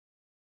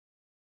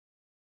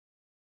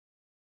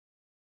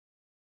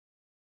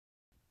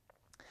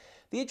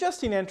The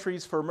adjusting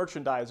entries for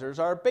merchandisers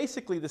are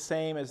basically the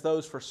same as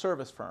those for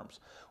service firms,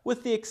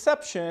 with the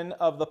exception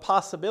of the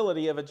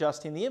possibility of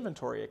adjusting the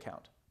inventory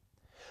account.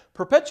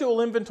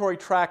 Perpetual inventory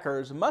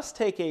trackers must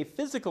take a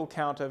physical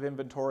count of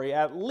inventory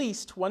at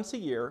least once a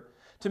year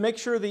to make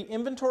sure the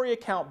inventory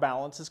account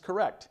balance is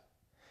correct.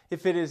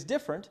 If it is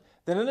different,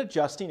 then an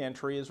adjusting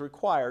entry is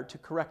required to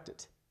correct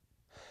it.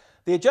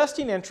 The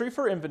adjusting entry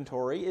for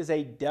inventory is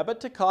a debit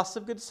to cost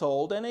of goods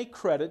sold and a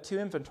credit to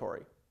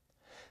inventory.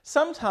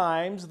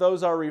 Sometimes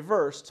those are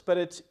reversed, but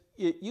it's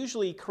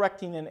usually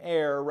correcting an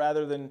error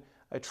rather than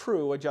a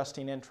true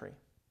adjusting entry.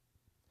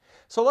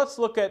 So let's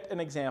look at an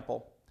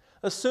example.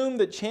 Assume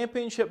that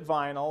Championship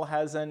Vinyl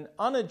has an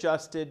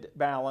unadjusted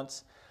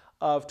balance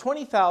of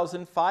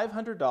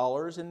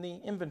 $20,500 in the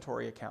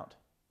inventory account.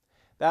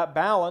 That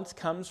balance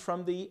comes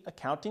from the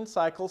accounting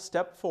cycle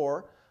step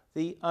 4,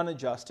 the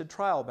unadjusted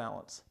trial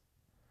balance.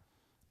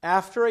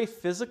 After a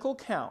physical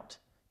count,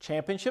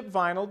 Championship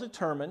Vinyl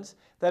determines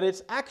that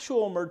its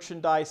actual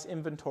merchandise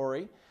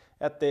inventory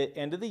at the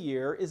end of the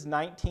year is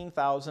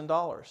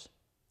 $19,000.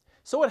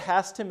 So it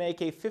has to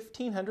make a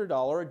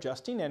 $1,500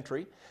 adjusting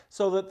entry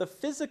so that the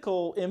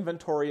physical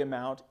inventory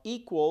amount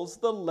equals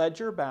the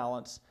ledger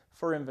balance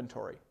for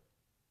inventory.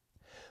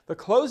 The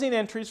closing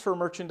entries for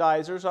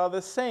merchandisers are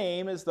the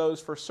same as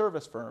those for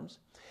service firms,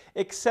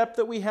 except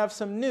that we have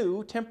some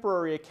new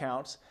temporary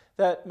accounts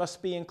that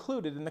must be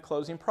included in the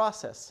closing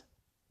process.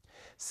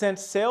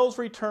 Since sales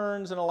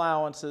returns and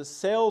allowances,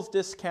 sales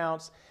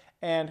discounts,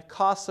 and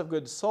costs of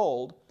goods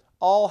sold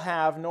all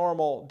have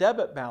normal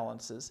debit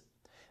balances,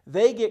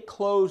 they get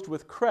closed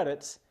with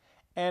credits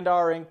and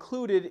are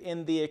included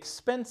in the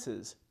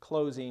expenses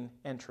closing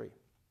entry.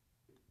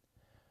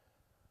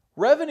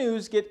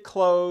 Revenues get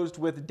closed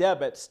with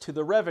debits to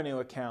the revenue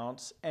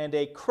accounts and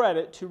a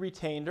credit to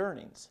retained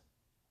earnings.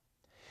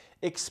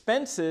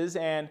 Expenses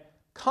and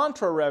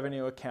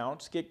contra-revenue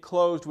accounts get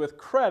closed with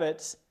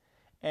credits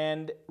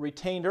and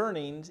retained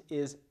earnings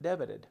is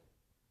debited.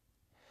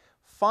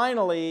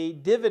 Finally,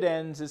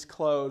 dividends is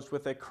closed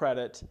with a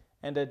credit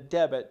and a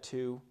debit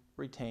to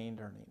retained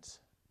earnings.